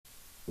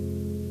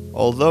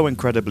Although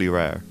incredibly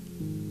rare,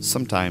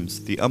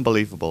 sometimes the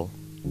unbelievable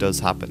does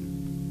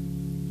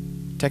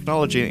happen.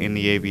 Technology in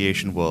the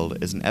aviation world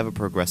is an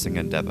ever-progressing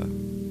endeavor.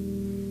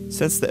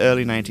 Since the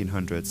early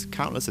 1900s,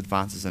 countless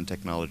advances in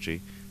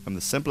technology, from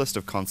the simplest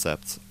of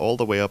concepts all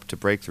the way up to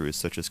breakthroughs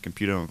such as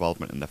computer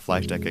involvement in the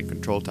flight deck and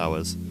control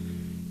towers,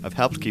 have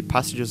helped keep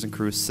passengers and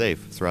crews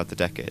safe throughout the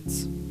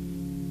decades.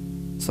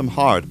 Some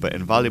hard but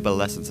invaluable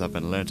lessons have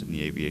been learnt in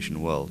the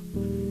aviation world,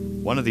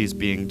 one of these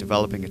being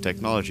developing a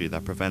technology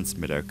that prevents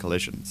mid-air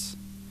collisions.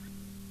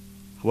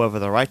 However,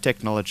 the right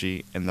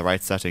technology in the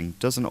right setting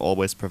doesn't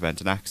always prevent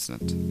an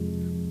accident.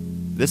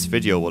 This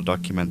video will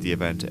document the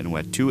event in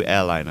where two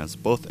airliners,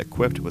 both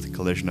equipped with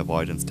collision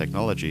avoidance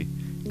technology,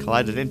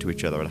 collided into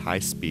each other at high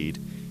speed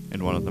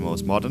in one of the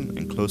most modern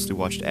and closely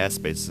watched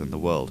airspaces in the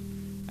world,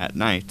 at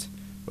night,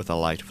 with a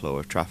light flow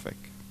of traffic.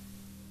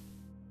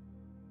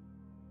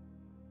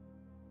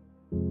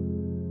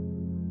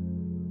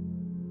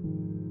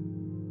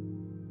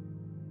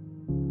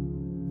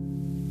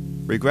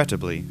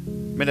 Regrettably,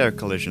 mid-air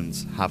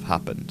collisions have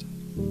happened,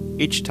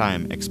 each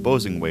time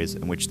exposing ways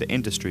in which the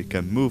industry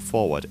can move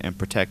forward and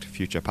protect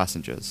future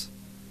passengers.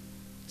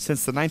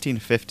 Since the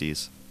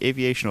 1950s,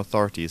 aviation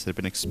authorities had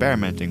been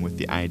experimenting with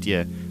the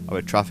idea of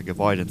a traffic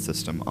avoidance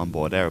system on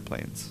board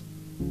airplanes.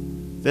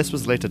 This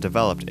was later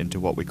developed into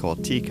what we call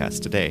TCAS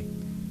today,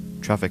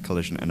 Traffic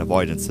Collision and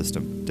Avoidance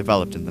System,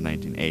 developed in the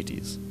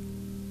 1980s.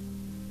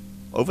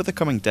 Over the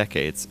coming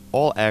decades,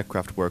 all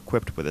aircraft were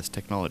equipped with this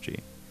technology.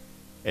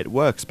 It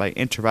works by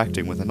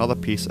interacting with another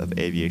piece of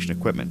aviation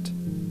equipment,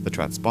 the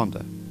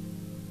transponder.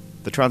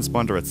 The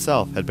transponder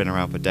itself had been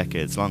around for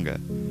decades longer,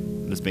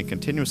 and has been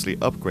continuously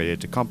upgraded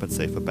to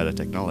compensate for better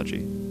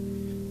technology.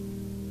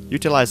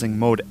 Utilizing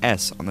Mode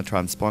S on the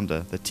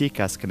transponder, the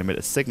TCAS can emit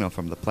a signal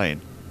from the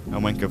plane,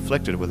 and when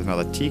conflicted with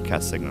another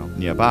TCAS signal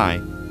nearby,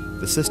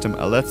 the system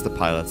alerts the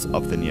pilots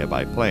of the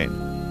nearby plane.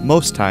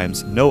 Most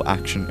times, no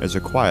action is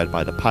required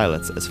by the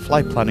pilots, as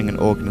flight planning and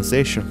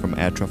organization from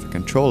air traffic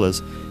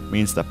controllers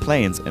means that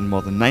planes, in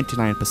more than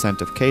 99%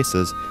 of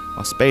cases,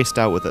 are spaced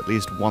out with at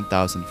least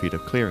 1,000 feet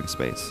of clearing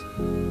space.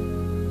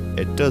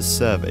 It does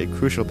serve a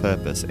crucial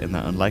purpose in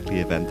the unlikely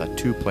event that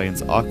two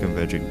planes are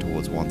converging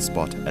towards one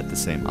spot at the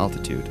same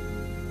altitude.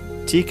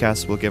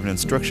 TCAS will give an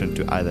instruction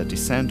to either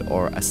descend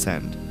or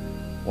ascend.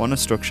 One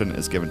instruction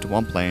is given to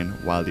one plane,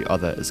 while the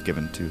other is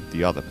given to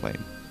the other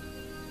plane.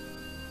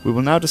 We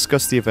will now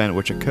discuss the event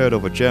which occurred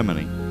over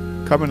Germany,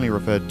 commonly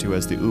referred to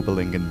as the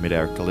Uberlingen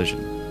mid-air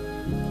collision.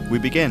 We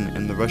begin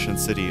in the Russian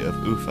city of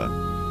Ufa,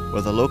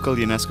 where the local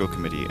UNESCO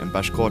committee in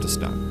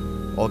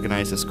Bashkortostan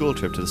organized a school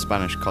trip to the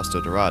Spanish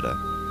Costa Dorada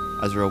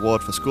as a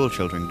reward for school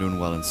children doing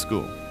well in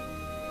school.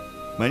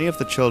 Many of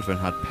the children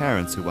had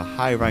parents who were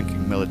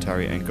high-ranking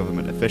military and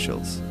government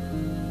officials.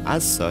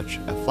 As such,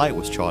 a flight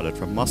was chartered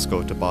from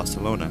Moscow to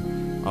Barcelona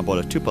on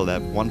board a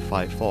Tupolev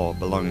 154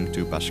 belonging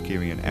to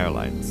Bashkirian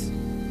Airlines.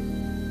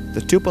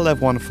 The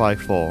Tupolev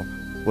 154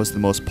 was the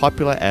most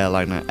popular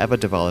airliner ever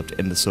developed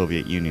in the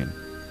Soviet Union.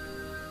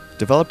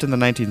 Developed in the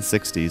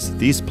 1960s,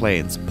 these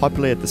planes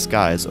populated the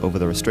skies over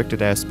the restricted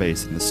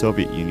airspace in the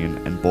Soviet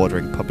Union and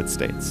bordering puppet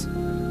states.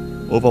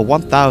 Over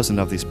 1,000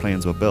 of these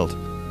planes were built,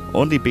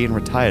 only being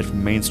retired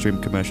from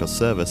mainstream commercial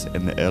service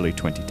in the early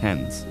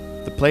 2010s.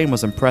 The plane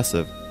was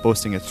impressive,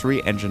 boasting a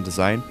 3-engine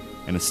design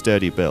and a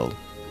sturdy build.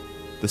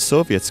 The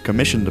Soviets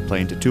commissioned the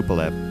plane to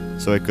Tupolev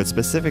so it could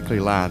specifically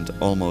land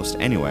almost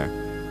anywhere,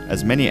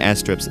 as many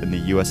airstrips in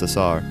the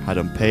USSR had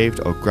unpaved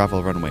or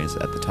gravel runways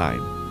at the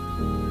time.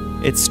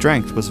 Its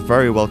strength was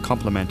very well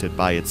complemented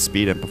by its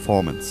speed and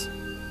performance,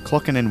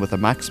 clocking in with a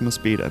maximum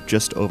speed of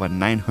just over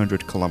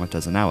 900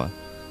 km an hour,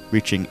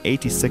 reaching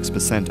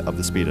 86% of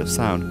the speed of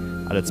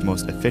sound at its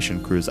most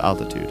efficient cruise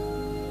altitude.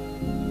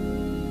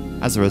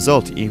 As a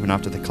result, even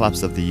after the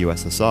collapse of the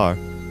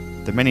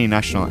USSR, the many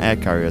national air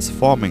carriers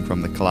forming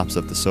from the collapse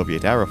of the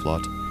Soviet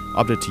Aeroflot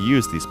opted to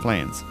use these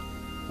planes,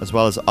 as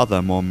well as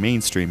other more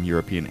mainstream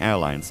European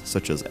airlines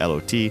such as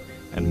LOT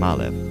and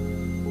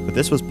Malev. But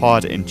this was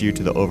part in due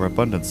to the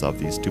overabundance of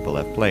these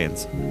Tupolev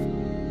planes.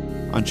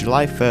 On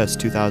July 1st,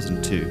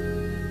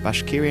 2002,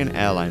 Bashkirian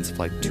Airlines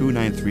Flight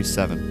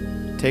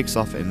 2937 takes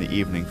off in the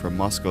evening from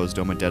Moscow's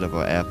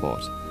Domodedovo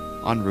Airport,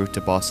 en route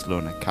to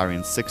Barcelona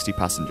carrying 60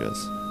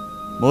 passengers,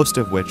 most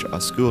of which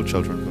are school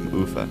children from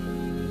Ufa.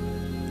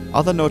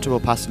 Other notable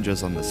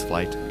passengers on this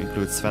flight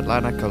include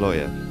Svetlana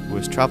Kaloya, who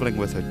is traveling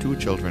with her 2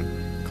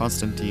 children,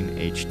 Konstantin,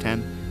 aged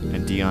 10,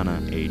 and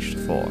Diana, aged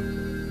 4.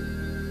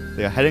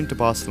 They are heading to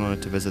Barcelona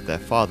to visit their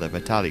father,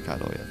 Vitaly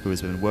Kaloya, who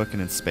has been working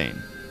in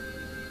Spain.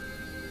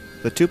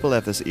 The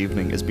Tupolev this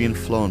evening is being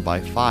flown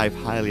by 5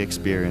 highly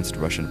experienced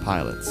Russian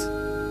pilots.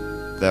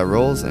 Their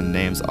roles and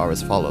names are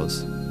as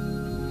follows: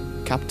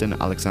 Captain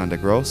Alexander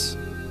Gross,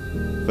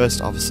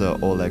 First Officer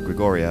Oleg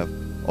Grigoriev.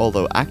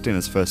 Although acting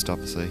as First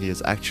Officer, he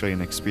is actually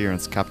an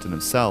experienced captain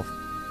himself,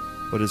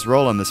 but his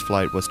role on this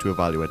flight was to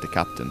evaluate the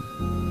captain.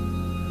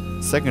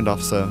 Second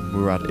Officer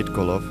Murat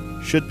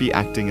Itkolov should be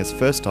acting as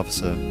First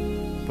Officer,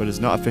 but is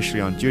not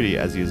officially on duty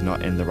as he is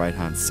not in the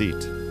right-hand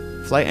seat.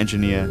 Flight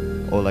Engineer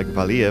Oleg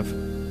Valiev,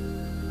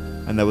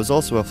 and there was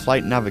also a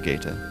flight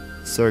navigator,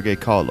 Sergei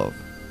Karlov.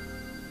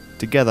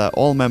 Together,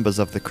 all members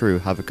of the crew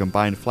have a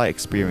combined flight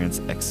experience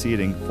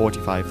exceeding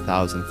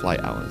 45,000 flight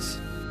hours.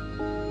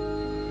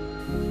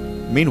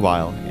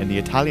 Meanwhile, in the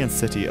Italian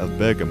city of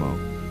Bergamo,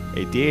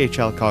 a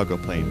DHL cargo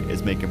plane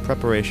is making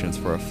preparations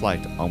for a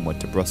flight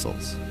onward to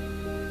Brussels.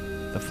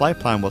 The flight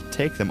plan will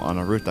take them on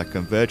a route that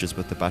converges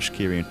with the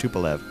Bashkirian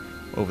Tupolev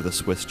over the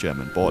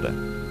Swiss-German border.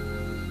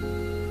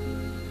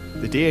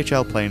 The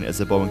DHL plane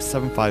is a Boeing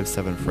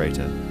 757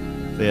 freighter.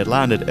 They had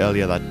landed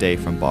earlier that day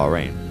from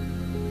Bahrain.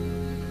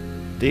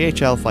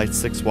 DHL Flight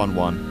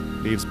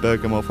 611 leaves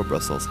Bergamo for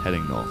Brussels,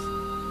 heading north.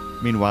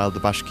 Meanwhile, the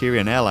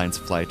Bashkirian Airlines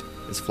flight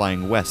is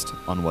flying west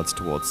onwards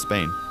towards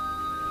Spain.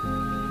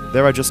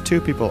 There are just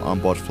 2 people on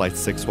board Flight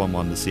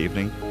 611 this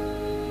evening,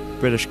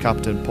 British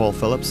Captain Paul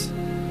Phillips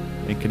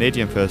and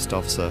Canadian First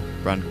Officer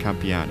Brant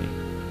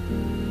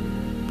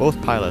Campiani.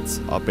 Both pilots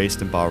are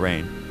based in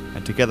Bahrain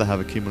and together have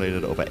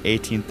accumulated over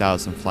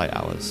 18,000 flight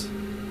hours.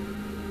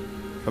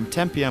 From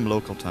 10 p.m.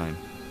 local time,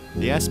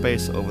 the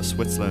airspace over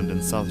Switzerland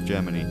and South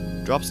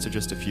Germany drops to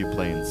just a few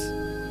planes,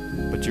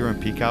 but during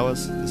peak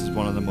hours, this is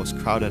one of the most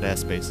crowded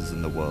airspaces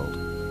in the world.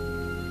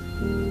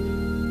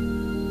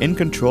 In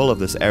control of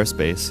this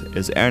airspace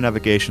is air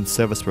navigation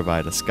service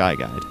provider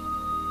Skyguide.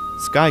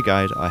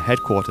 Skyguide are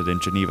headquartered in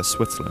Geneva,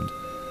 Switzerland,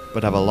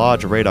 but have a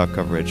large radar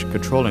coverage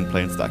controlling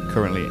planes that are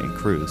currently in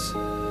cruise.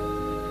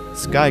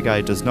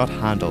 Skyguide does not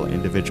handle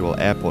individual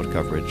airport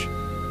coverage,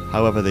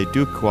 however they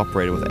do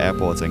cooperate with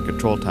airports and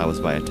control towers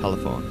via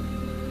telephone.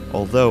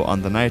 Although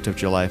on the night of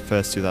July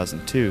 1,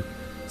 2002,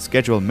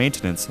 scheduled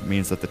maintenance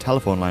means that the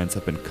telephone lines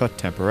have been cut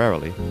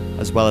temporarily,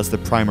 as well as the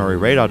primary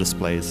radar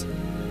displays,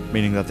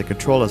 meaning that the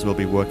controllers will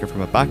be working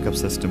from a backup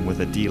system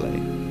with a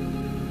delay.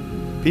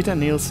 Peter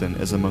Nielsen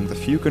is among the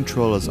few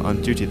controllers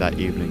on duty that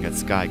evening at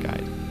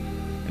Skyguide.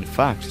 In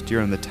fact,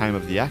 during the time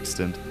of the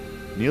accident,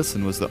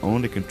 Nielsen was the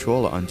only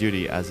controller on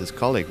duty as his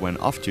colleague went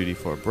off duty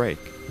for a break.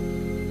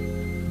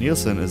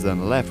 Nielsen is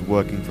then left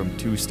working from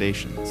 2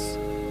 stations.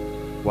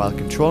 While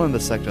controlling the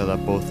sector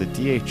that both the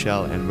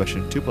DHL and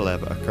Russian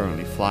Tupolev are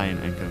currently flying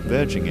and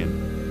converging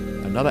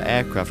in, another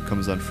aircraft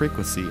comes on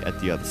frequency at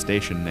the other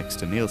station next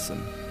to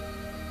Nielsen.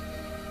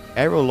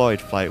 Aeroloid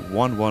Flight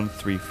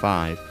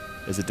 1135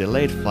 is a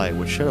delayed flight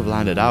which should have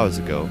landed hours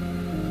ago,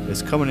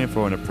 is coming in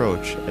for an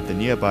approach at the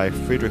nearby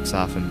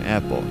Friedrichshafen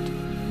airport.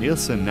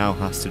 Nielsen now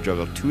has to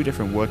juggle 2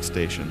 different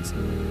workstations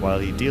while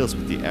he deals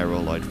with the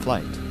Aeroloid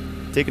flight,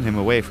 taking him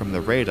away from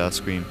the radar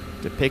screen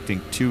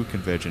depicting 2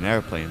 convergent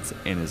airplanes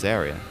in his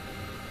area.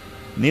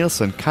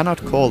 Nielsen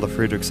cannot call the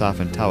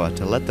Friedrichshafen tower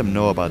to let them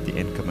know about the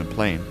incoming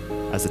plane,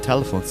 as the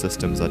telephone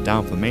systems are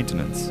down for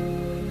maintenance.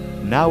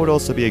 Now would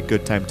also be a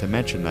good time to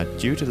mention that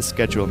due to the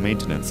scheduled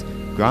maintenance,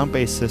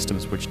 ground-based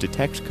systems which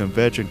detect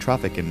converging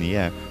traffic in the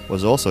air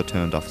was also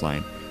turned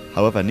offline.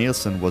 However,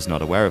 Nielsen was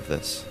not aware of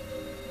this.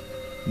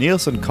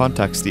 Nielsen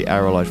contacts the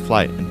Aeroloid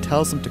flight and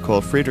tells them to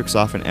call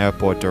Friedrichshafen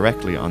Airport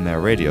directly on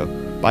their radio,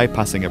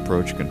 bypassing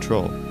approach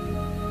control.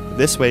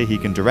 This way he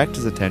can direct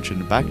his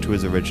attention back to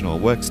his original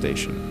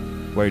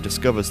workstation, where he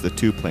discovers the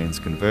 2 planes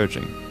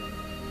converging.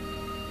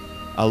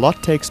 A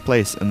lot takes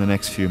place in the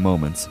next few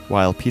moments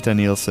while Peter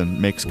Nielsen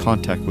makes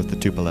contact with the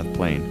Tupolev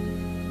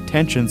plane.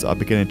 Tensions are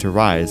beginning to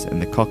rise in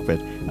the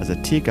cockpit as a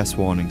TCAS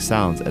warning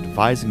sounds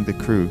advising the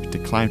crew to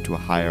climb to a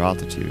higher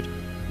altitude.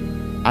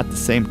 At the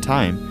same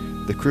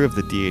time, the crew of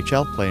the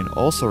DHL plane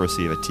also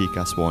receive a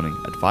TCAS warning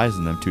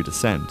advising them to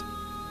descend.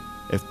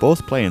 If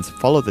both planes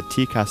followed the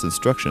TCAS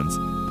instructions,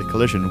 the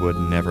collision would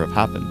never have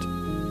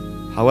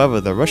happened. However,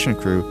 the Russian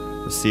crew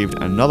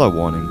received another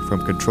warning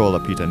from controller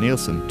Peter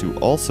Nielsen to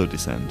also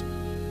descend.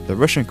 The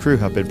Russian crew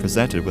have been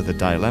presented with a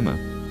dilemma.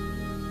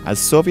 As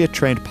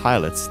Soviet-trained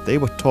pilots, they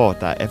were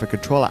taught that if a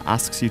controller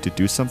asks you to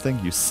do something,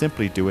 you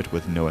simply do it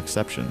with no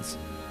exceptions.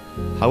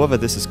 However,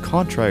 this is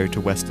contrary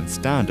to Western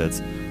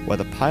standards, where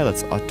the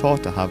pilots are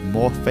taught to have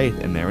more faith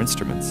in their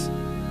instruments.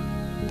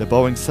 The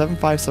Boeing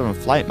 757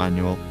 flight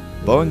manual,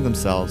 Boeing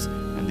themselves,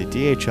 and the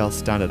DHL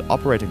standard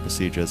operating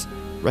procedures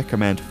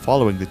recommend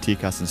following the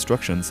TCAS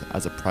instructions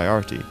as a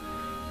priority,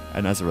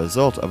 and as a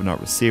result of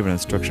not receiving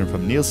instruction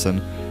from Nielsen,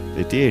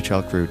 the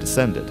DHL crew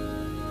descended.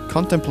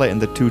 Contemplating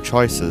the 2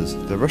 choices,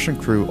 the Russian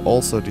crew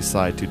also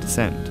decide to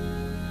descend,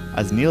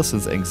 as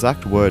Nielsen's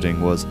exact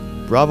wording was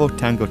Bravo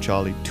Tango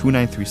Charlie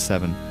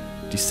 2937,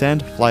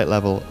 descend flight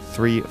level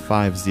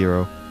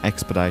 350,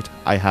 expedite,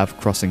 I have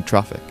crossing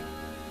traffic.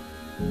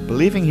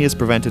 Believing he has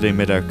prevented a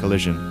mid-air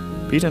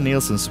collision, Peter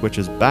Nielsen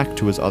switches back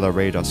to his other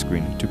radar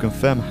screen to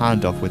confirm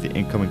handoff with the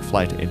incoming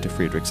flight into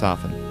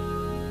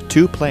Friedrichshafen.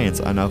 2 planes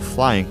are now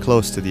flying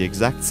close to the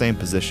exact same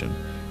position,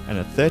 and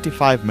at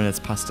 35 minutes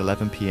past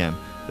 11 p.m,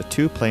 the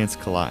 2 planes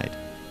collide.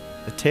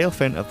 The tail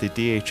fin of the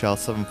DHL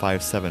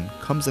 757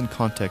 comes in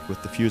contact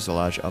with the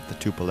fuselage of the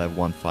Tupolev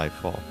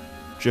 154,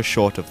 just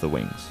short of the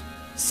wings,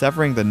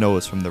 severing the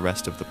nose from the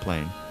rest of the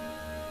plane.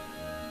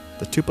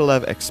 The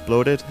Tupolev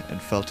exploded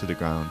and fell to the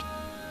ground,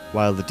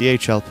 while the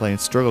DHL plane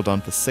struggled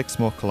on for 6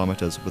 more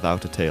kilometers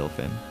without a tail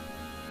fin.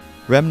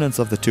 Remnants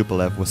of the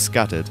Tupolev were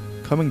scattered,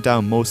 coming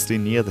down mostly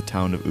near the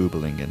town of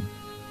Uberlingen.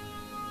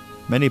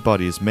 Many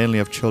bodies, mainly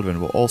of children,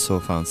 were also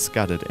found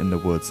scattered in the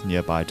woods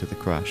nearby to the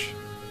crash.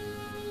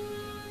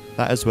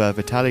 That is where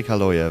Vitaly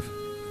Kaloyev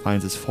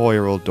finds his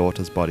 4-year-old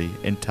daughter's body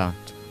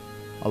intact,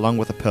 along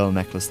with a pearl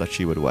necklace that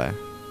she would wear.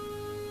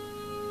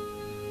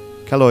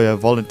 Kaloyev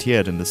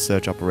volunteered in this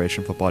search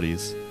operation for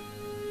bodies.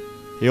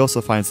 He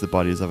also finds the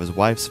bodies of his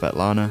wife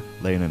Svetlana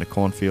laying in a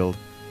cornfield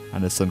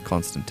and his son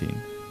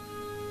Konstantin.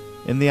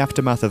 In the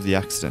aftermath of the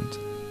accident,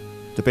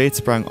 debate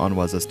sprang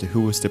onwards as to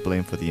who was to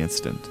blame for the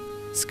incident.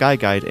 Sky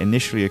Guide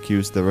initially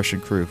accused the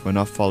Russian crew for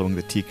not following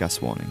the TCAS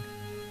warning.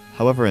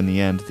 However, in the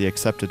end, they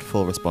accepted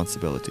full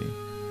responsibility.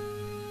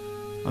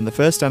 On the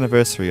first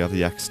anniversary of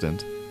the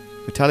accident,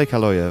 Vitaly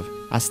Kaloyev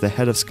asked the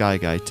head of Sky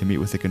Guide to meet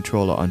with the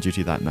controller on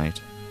duty that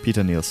night,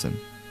 Peter Nielsen,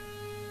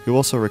 who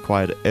also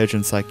required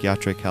urgent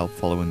psychiatric help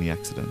following the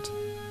accident.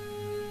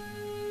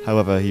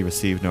 However, he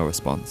received no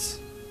response.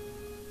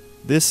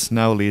 This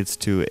now leads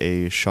to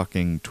a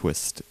shocking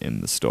twist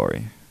in the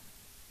story.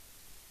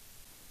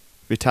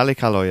 Vitaly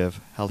Kaloyev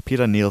held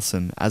Peter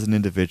Nielsen as an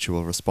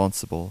individual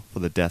responsible for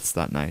the deaths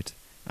that night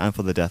and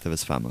for the death of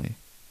his family.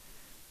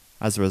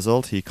 As a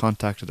result, he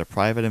contacted a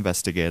private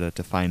investigator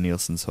to find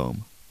Nielsen's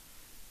home.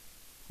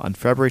 On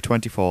February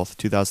 24,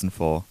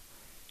 2004,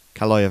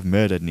 Kaloyev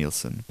murdered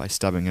Nielsen by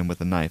stabbing him with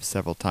a knife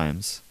several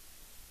times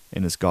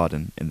in his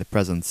garden in the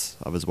presence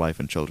of his wife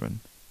and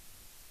children.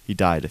 He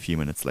died a few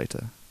minutes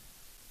later.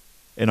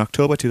 In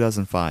October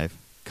 2005,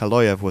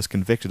 Kaloyev was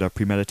convicted of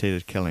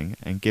premeditated killing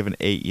and given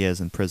 8 years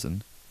in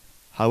prison,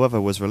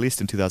 however was released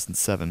in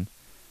 2007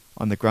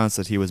 on the grounds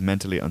that he was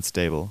mentally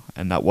unstable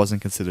and that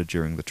wasn't considered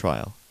during the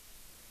trial.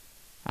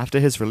 After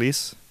his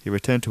release, he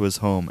returned to his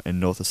home in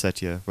North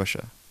Ossetia,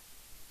 Russia,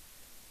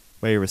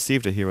 where he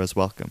received a hero's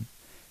welcome,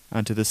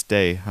 and to this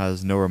day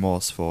has no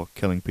remorse for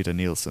killing Peter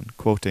Nielsen,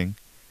 quoting,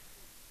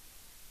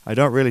 "I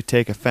don't really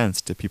take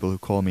offense to people who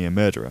call me a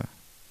murderer.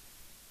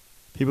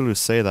 People who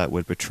say that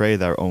would betray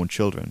their own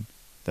children,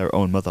 their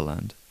own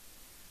motherland.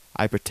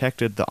 I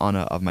protected the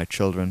honor of my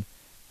children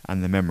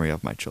and the memory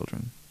of my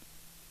children.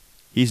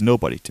 He's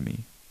nobody to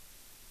me.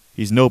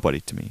 He's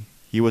nobody to me.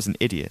 He was an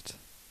idiot.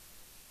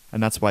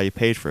 And that's why he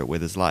paid for it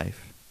with his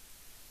life.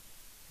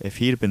 If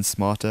he'd been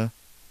smarter,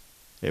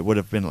 it would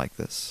have been like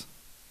this.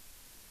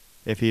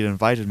 If he'd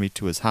invited me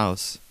to his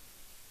house,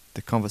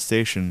 the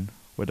conversation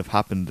would have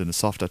happened in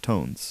softer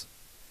tones,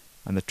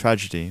 and the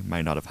tragedy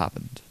might not have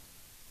happened."